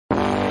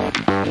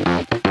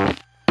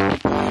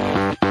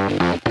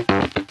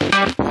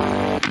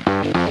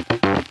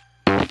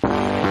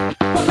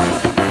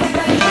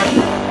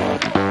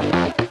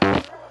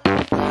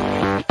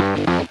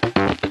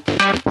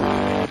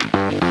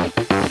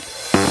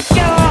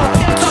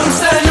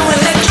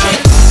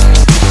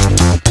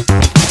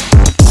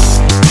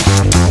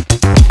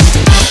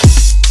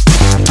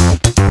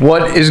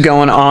What is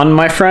going on,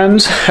 my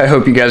friends? I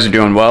hope you guys are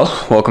doing well.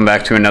 Welcome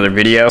back to another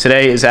video.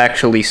 Today is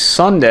actually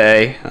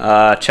Sunday.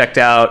 Checked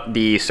out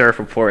the surf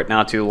report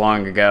not too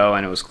long ago,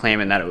 and it was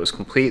claiming that it was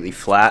completely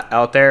flat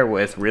out there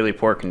with really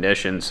poor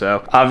conditions.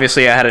 So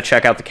obviously I had to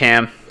check out the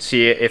cam,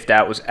 see if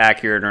that was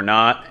accurate or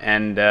not.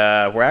 And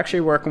we're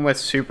actually working with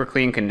super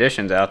clean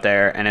conditions out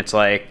there, and it's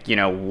like, you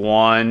know,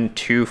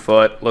 1-2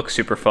 foot. Looks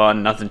super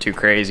fun, nothing too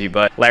crazy,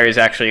 but Larry's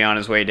actually on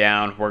his way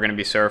down. We're gonna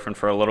be surfing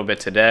for a little bit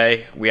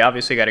today. We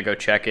obviously got to go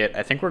check it.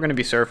 I think we're going to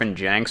be surfing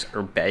Jenks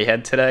or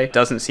Bayhead today.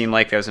 Doesn't seem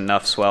like there's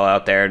enough swell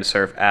out there to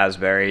surf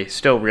Asbury.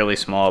 Still really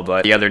small,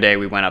 but the other day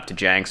we went up to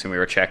Jenks and we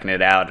were checking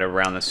it out at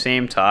around the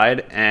same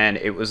tide, and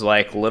it was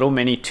like little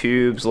mini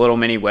tubes, little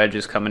mini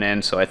wedges coming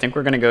in. So I think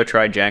we're going to go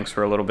try Jenks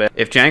for a little bit.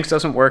 If Jenks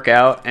doesn't work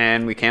out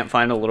and we can't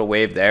find a little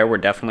wave there, we're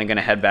definitely going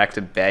to head back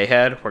to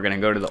Bayhead. We're going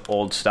to go to the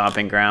old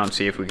stomping ground,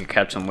 see if we can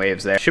catch some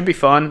waves there. Should be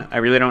fun. I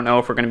really don't know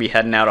if we're going to be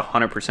heading out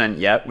 100%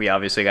 yet. We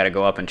obviously got to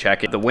go up and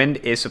check it. The wind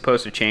is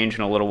supposed to change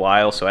in a little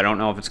while, so I don't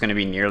know if it's going to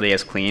be nearly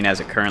as clean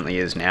as it currently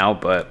is now,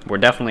 but we're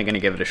definitely going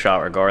to give it a shot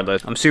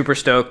regardless. I'm super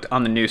stoked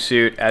on the new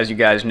suit, as you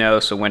guys know,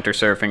 so winter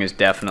surfing is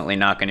definitely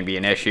not going to be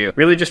an issue.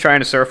 Really just trying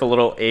to surf a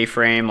little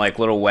A-frame, like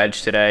little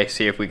wedge today,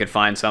 see if we could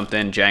find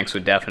something. Jenks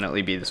would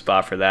definitely be the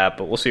spot for that,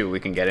 but we'll see what we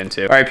can get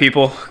into. All right,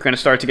 people, going to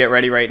start to get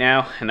ready right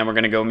now, and then we're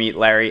going to go meet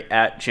Larry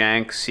at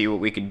Jenks, see what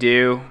we could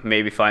do,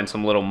 maybe find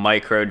some little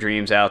micro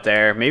dreams out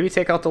there, maybe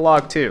take out the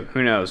log too,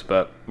 who knows,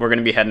 but we're going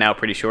to be heading out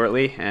pretty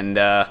shortly, and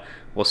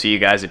we'll see you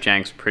guys at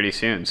Jenks pretty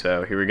soon,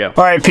 so here we go.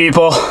 All right,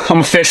 people, I'm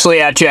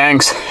officially at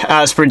Jenks.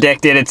 As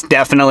predicted, it's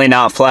definitely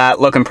not flat.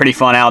 Looking pretty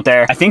fun out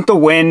there. I think the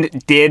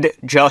wind did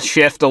just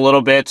shift a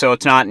little bit, so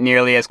it's not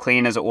nearly as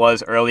clean as it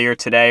was earlier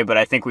today, but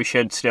I think we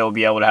should still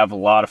be able to have a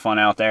lot of fun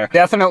out there.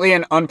 Definitely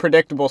an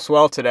unpredictable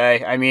swell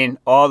today. I mean,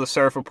 all the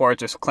surf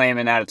reports are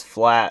claiming that it's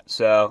flat,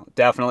 so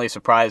definitely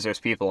surprised there's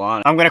people on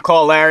it. I'm gonna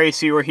call Larry,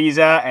 see where he's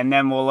at, and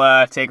then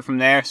we'll take it from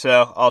there.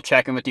 So I'll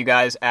check in with you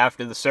guys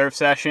after the surf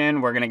session.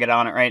 We're gonna get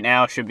on it right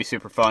now. Should be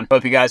super fun.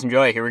 Hope you guys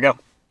enjoy. Here we go.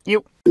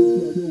 You.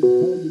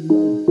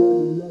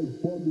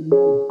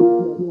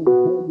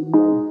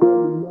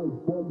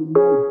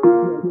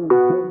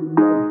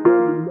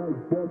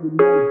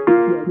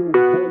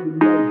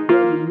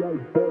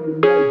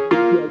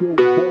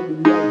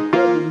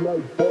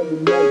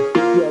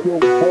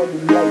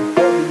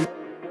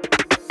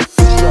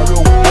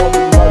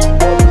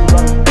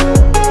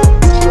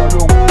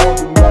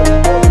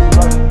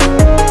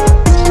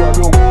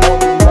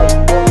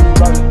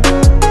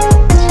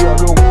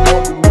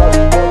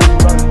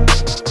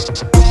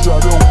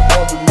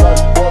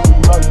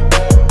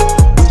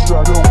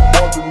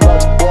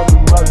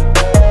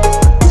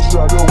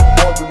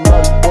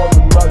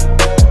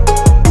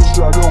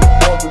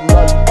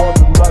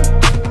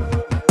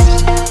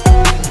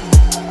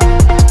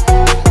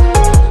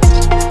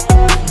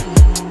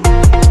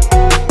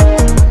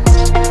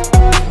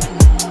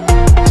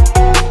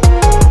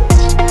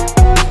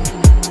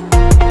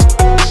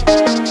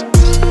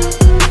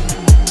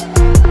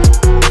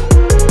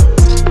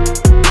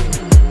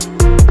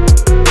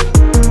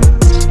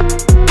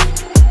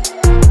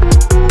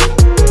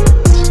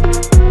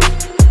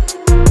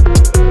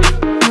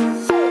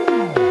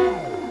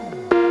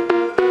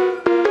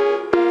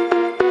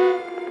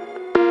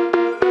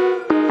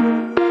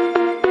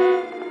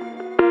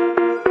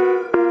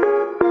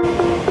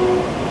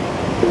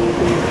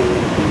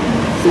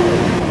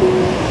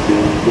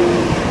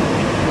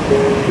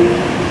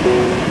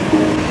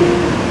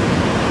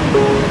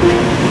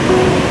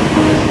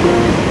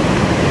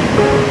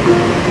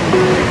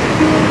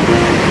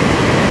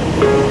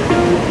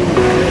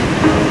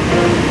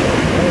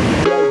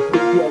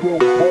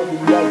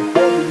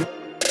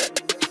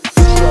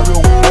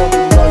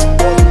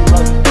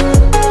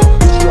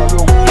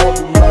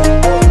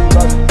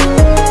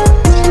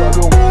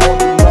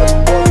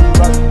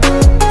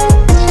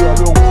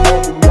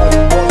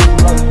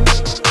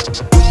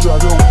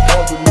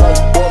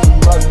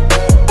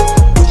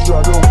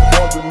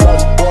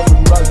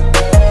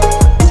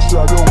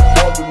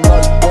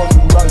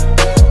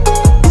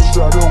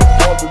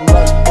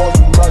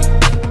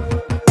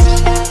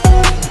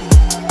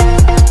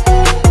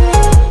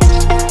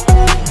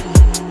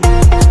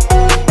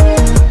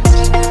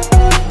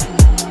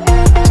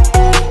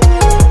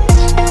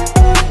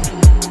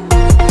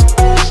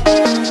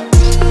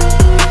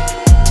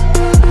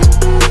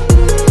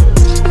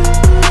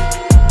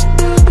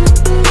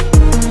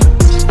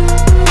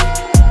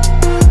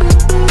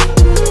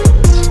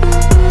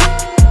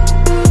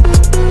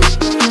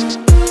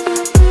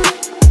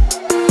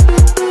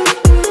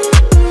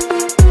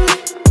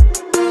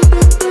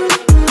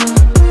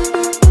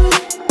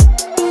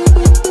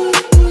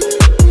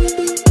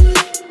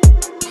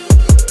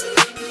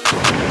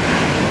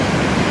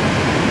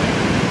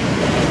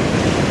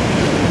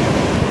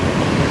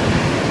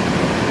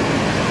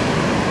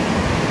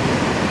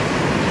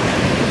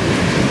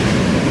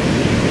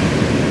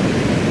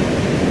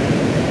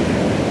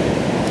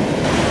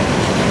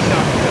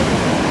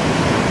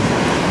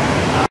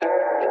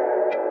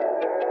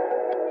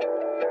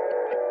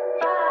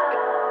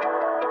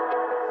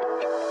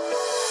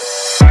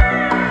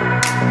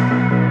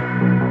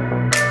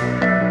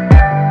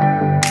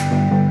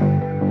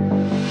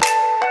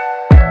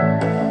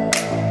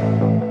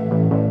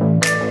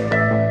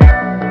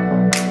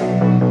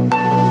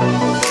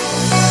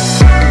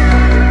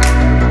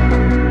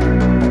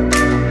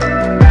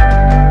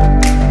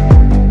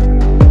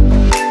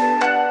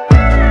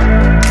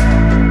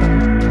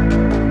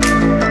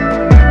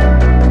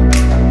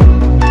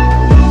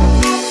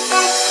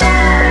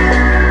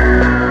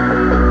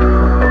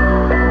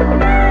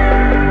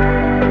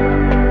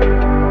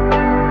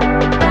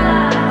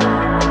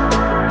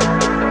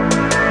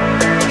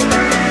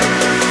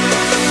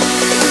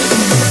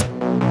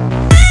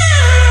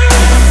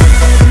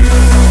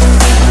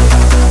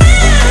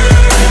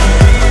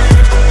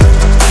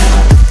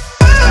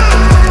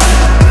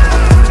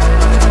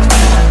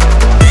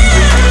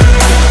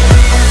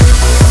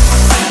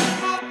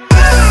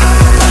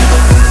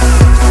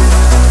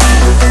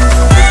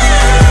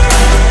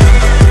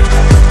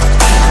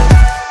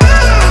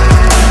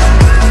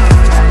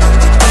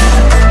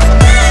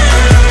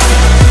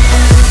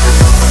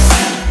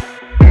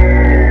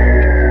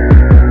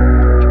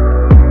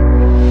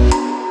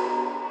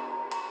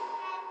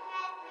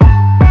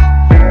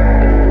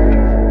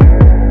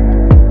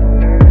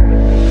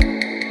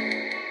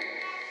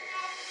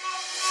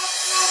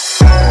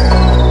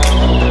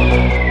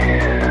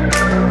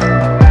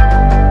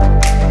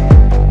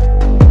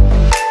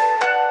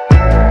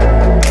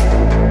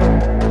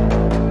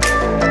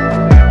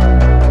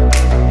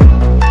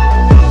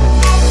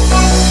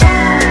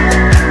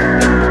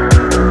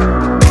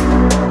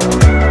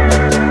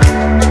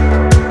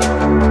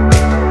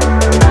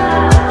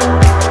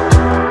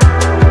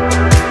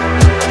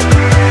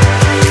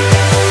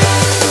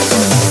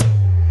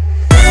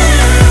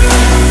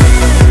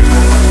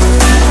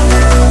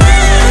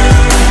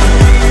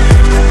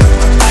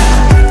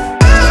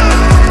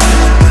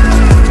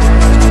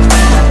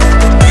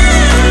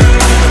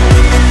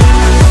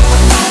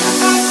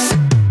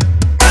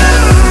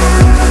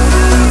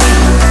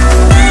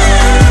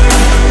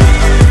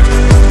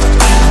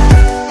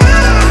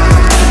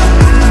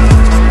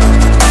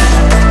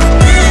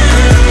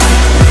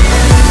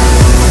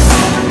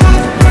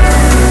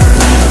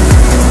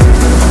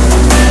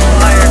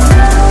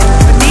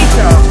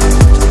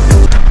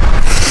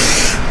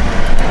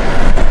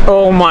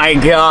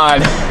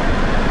 God.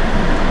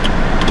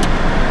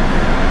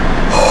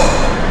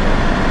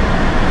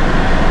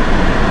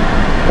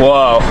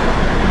 Whoa.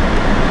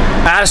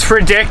 As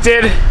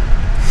predicted,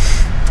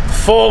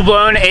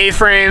 full-blown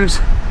A-frames,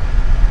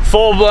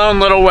 full-blown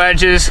little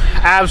wedges,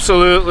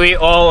 absolutely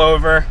all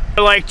over.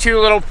 Like 2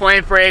 little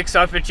point breaks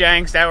up at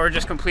Jenks that were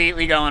just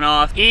completely going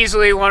off.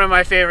 Easily one of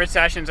my favorite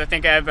sessions I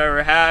think I've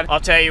ever had. I'll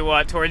tell you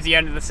what, towards the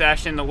end of the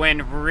session, the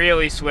wind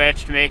really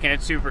switched, making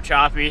it super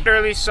choppy.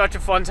 Literally such a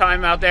fun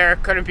time out there.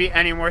 Couldn't be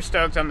any more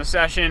stoked on the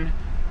session.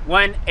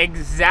 Went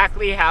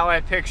exactly how I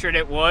pictured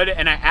it would,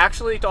 and I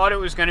actually thought it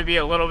was going to be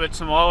a little bit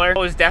smaller. It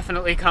was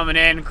definitely coming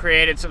in,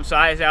 created some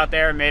size out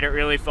there, made it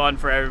really fun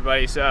for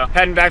everybody. So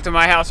heading back to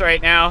my house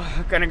right now,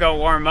 gonna go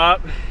warm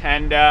up,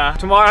 and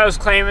tomorrow's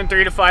claiming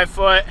 3 to 5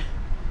 foot.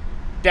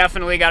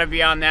 Definitely got to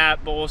be on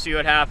that, but we'll see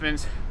what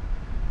happens.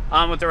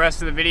 On with the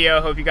rest of the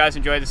video. Hope you guys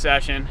enjoyed the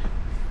session.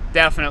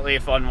 Definitely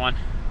a fun one.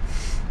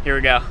 Here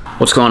we go.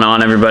 What's going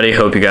on, everybody?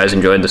 Hope you guys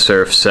enjoyed the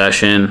surf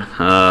session.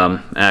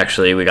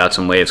 Actually, we got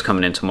some waves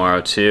coming in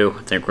tomorrow too.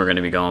 I think we're going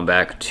to be going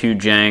back to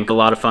Jenks. A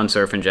lot of fun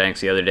surfing Jenks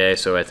the other day,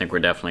 so I think we're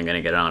definitely going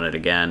to get on it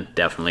again.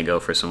 Definitely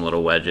go for some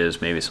little wedges,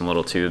 maybe some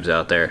little tubes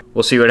out there.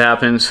 We'll see what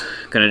happens.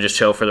 Gonna just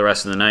chill for the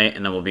rest of the night,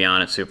 and then we'll be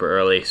on it super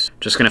early.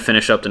 Just gonna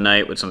finish up the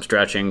night with some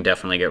stretching,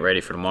 definitely get ready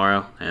for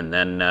tomorrow, and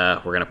then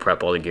we're gonna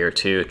prep all the gear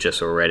too, just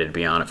so we're ready to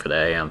be on it for the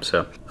AM.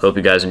 So hope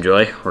you guys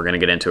enjoy. We're gonna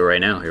get into it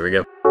right now. Here we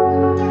go.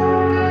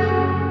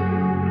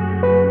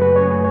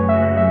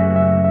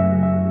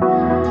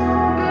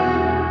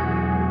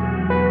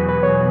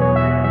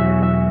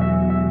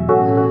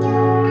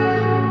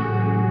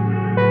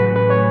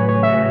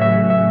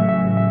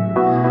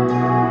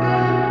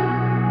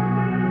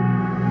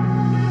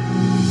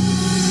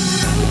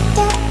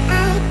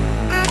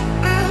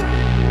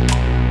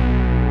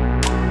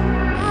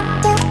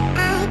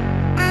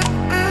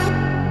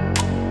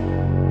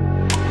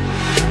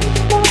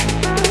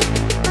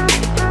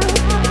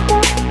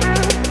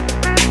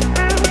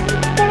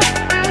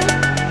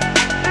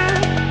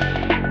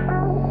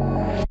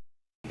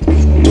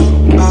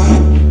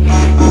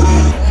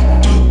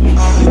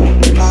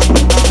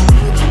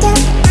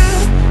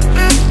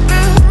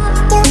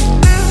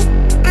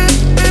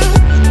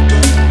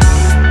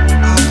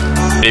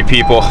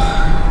 People,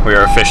 we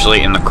are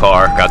officially in the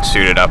car, got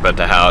suited up at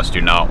the house,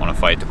 do not want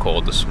to fight the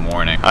cold this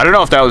morning. I don't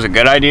know if that was a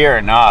good idea or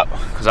not,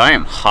 because I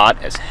am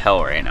hot as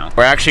hell right now.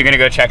 We're actually going to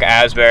go check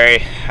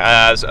Asbury.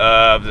 As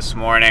of this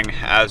morning,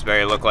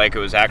 Asbury looked like it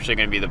was actually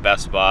going to be the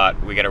best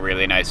spot. We get a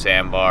really nice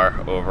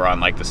sandbar over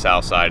on like the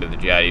south side of the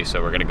jetty, so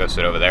we're going to go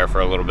sit over there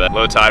for a little bit.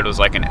 Low tide was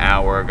like an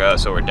hour ago,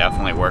 so we're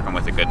definitely working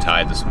with a good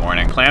tide this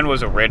morning. Plan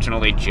was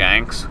originally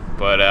Jenks,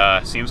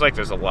 but seems like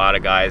there's a lot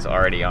of guys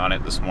already on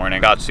it this morning.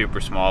 Got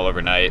super small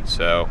overnight,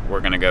 so we're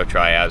gonna go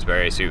try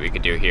Asbury, see what we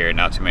can do here.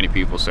 Not too many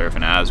people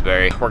surfing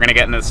Asbury. We're gonna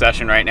get into the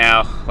session right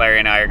now. Larry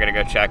and I are gonna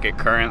go check it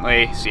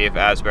currently, see if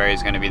Asbury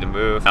is gonna be the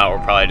move. Now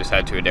we'll probably just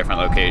head to a different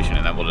location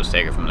and then we'll just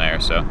take it from there.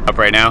 So up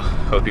right now,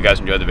 hope you guys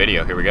enjoyed the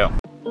video. Here we go.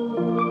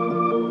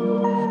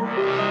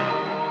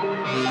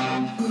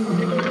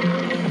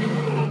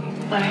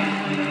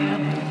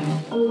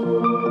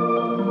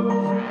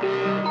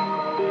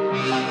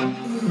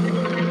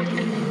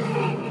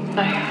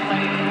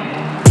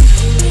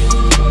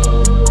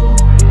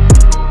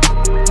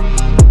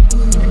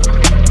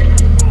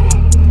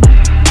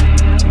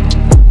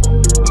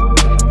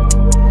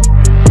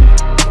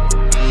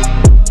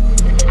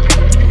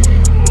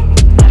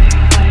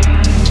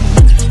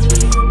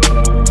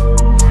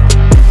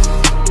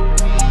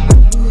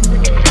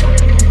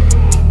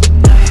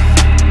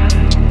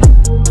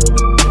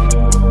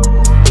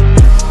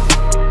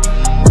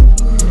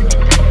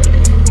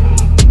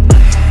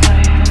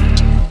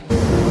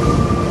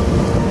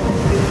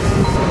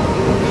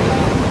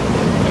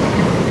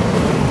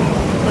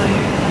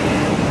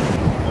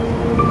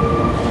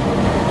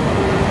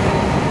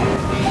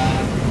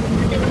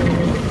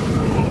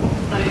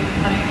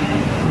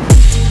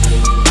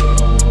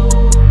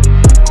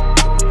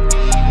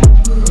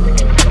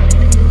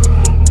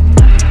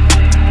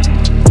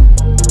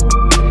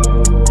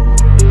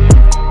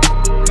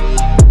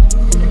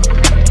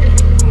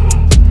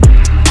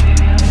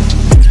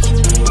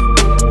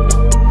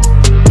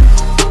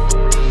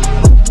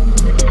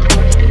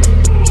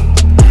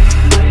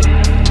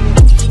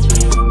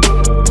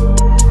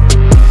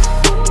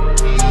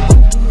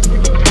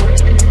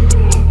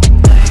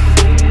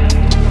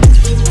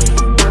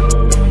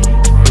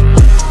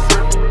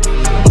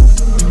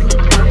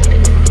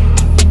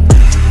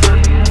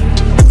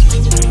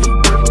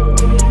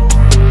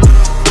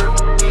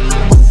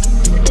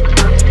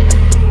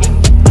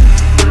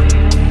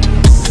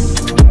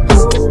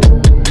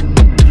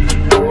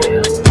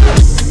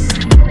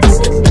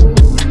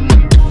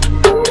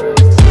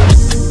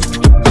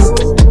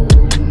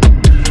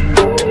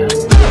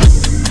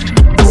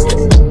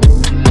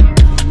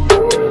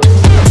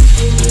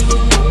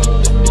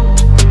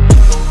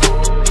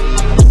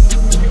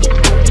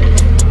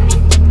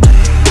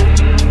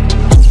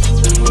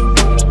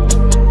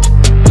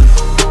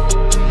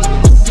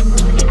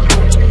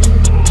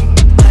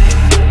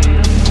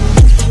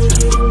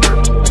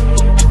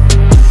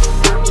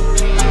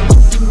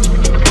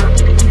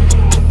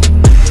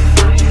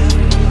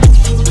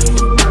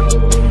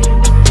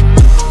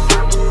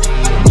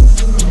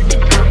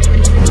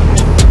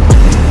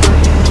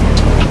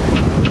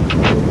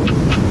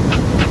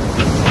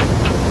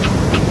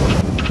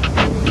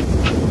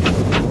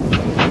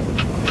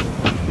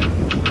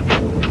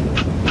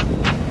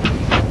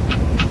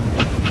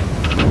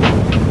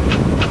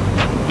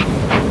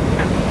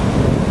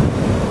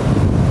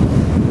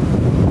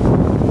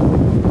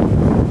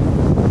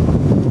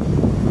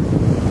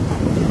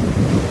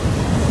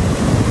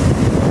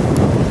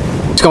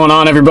 What's going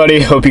on,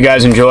 everybody? Hope you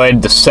guys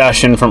enjoyed the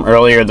session from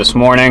earlier this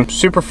morning.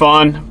 Super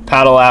fun.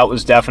 Paddle out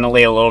was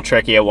definitely a little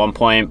tricky at one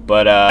point,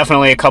 but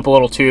definitely a couple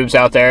little tubes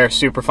out there.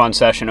 Super fun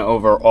session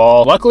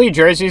overall. Luckily,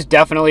 Jersey's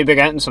definitely been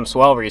getting some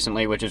swell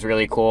recently, which is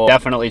really cool.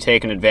 Definitely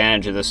taking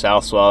advantage of the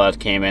south swell that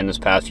came in this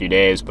past few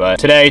days, but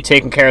today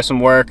taking care of some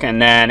work, and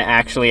then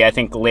actually I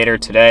think later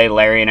today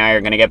Larry and I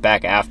are going to get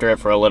back after it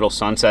for a little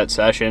sunset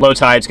session. Low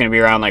tide's going to be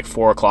around like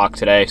 4 o'clock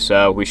today,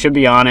 so we should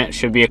be on it.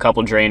 Should be a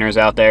couple drainers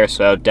out there,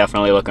 so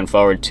definitely looking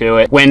forward to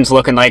it. Wind's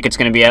looking like it's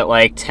going to be at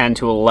like 10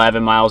 to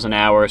 11 miles an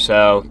hour,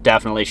 so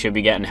definitely should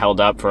be getting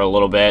held up for a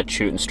little bit,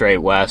 shooting straight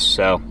west,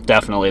 so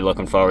definitely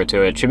looking forward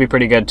to it. Should be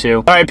pretty good too.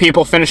 All right,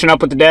 people, finishing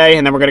up with the day,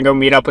 and then we're going to go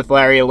meet up with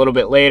Larry a little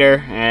bit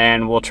later,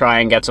 and we'll try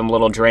and get some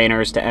little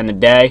drainers to end the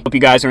day. Hope you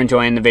guys are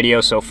enjoying the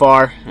video so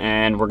far,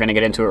 and we're going to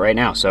get into it right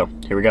now, so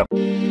here we go.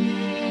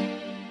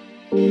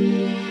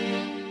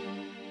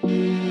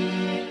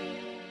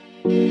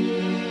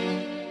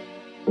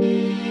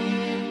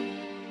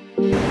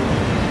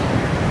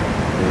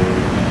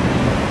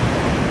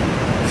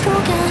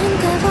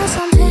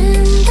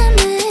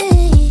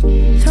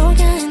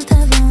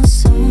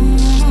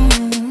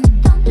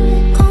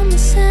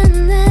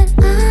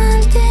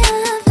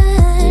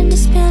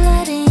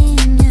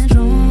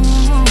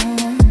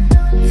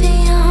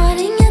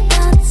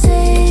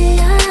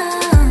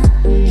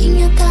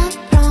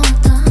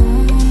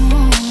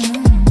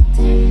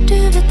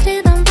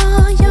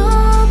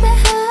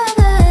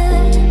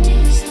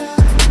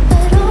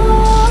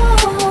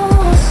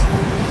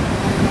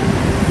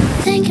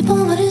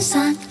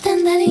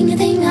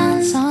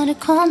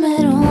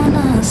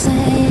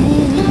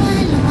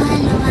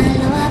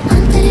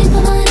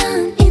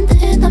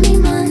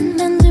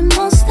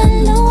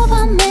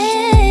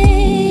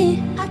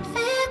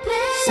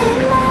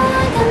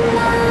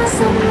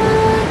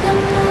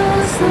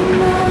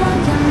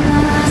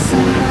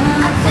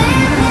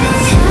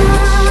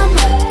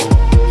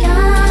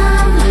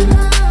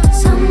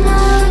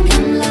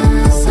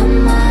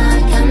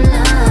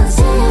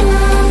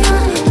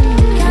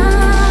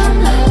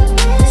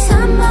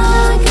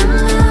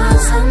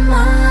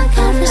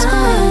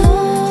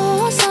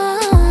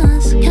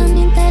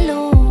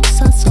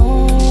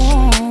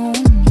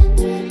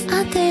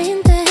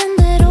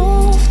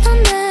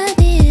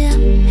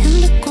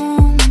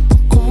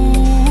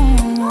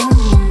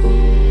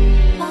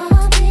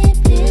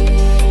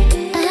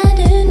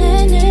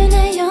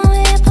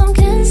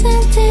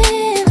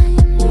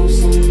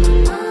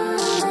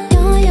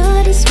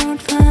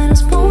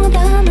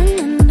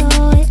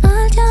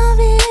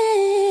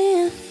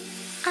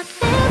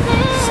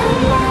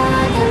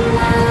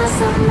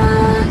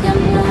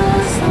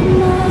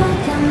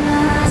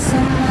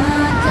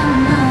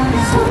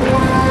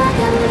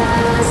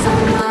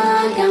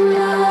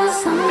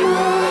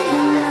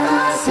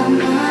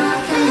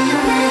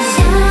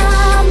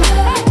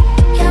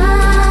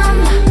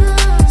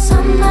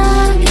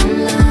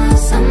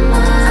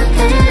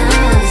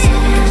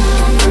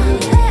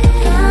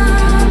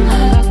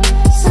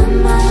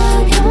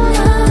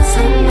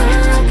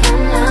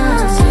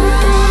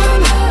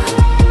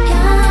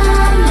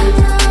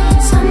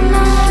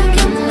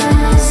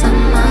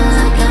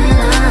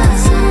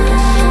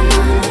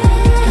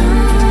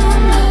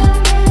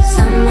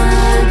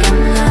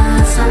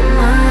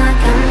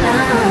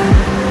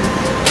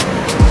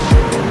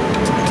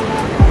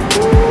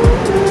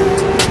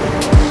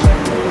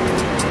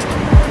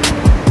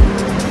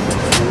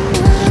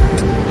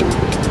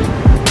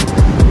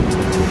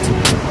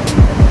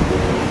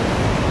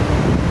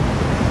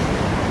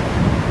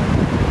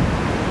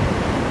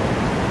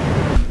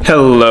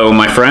 Hello,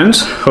 my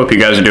friends. Hope you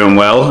guys are doing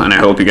well, and I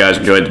hope you guys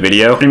enjoyed the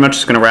video. Pretty much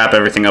just going to wrap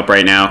everything up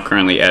right now.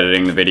 Currently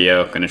editing the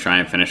video. Going to try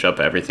and finish up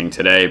everything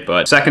today,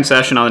 but second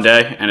session on the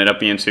day ended up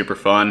being super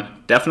fun.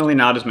 Definitely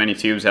not as many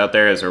tubes out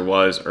there as there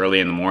was early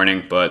in the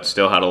morning, but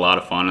still had a lot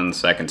of fun in the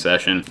second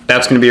session.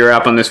 That's going to be a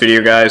wrap on this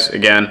video, guys.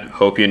 Again,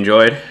 hope you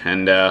enjoyed,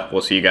 and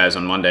we'll see you guys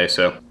on Monday.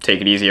 So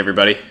take it easy,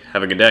 everybody.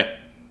 Have a good day.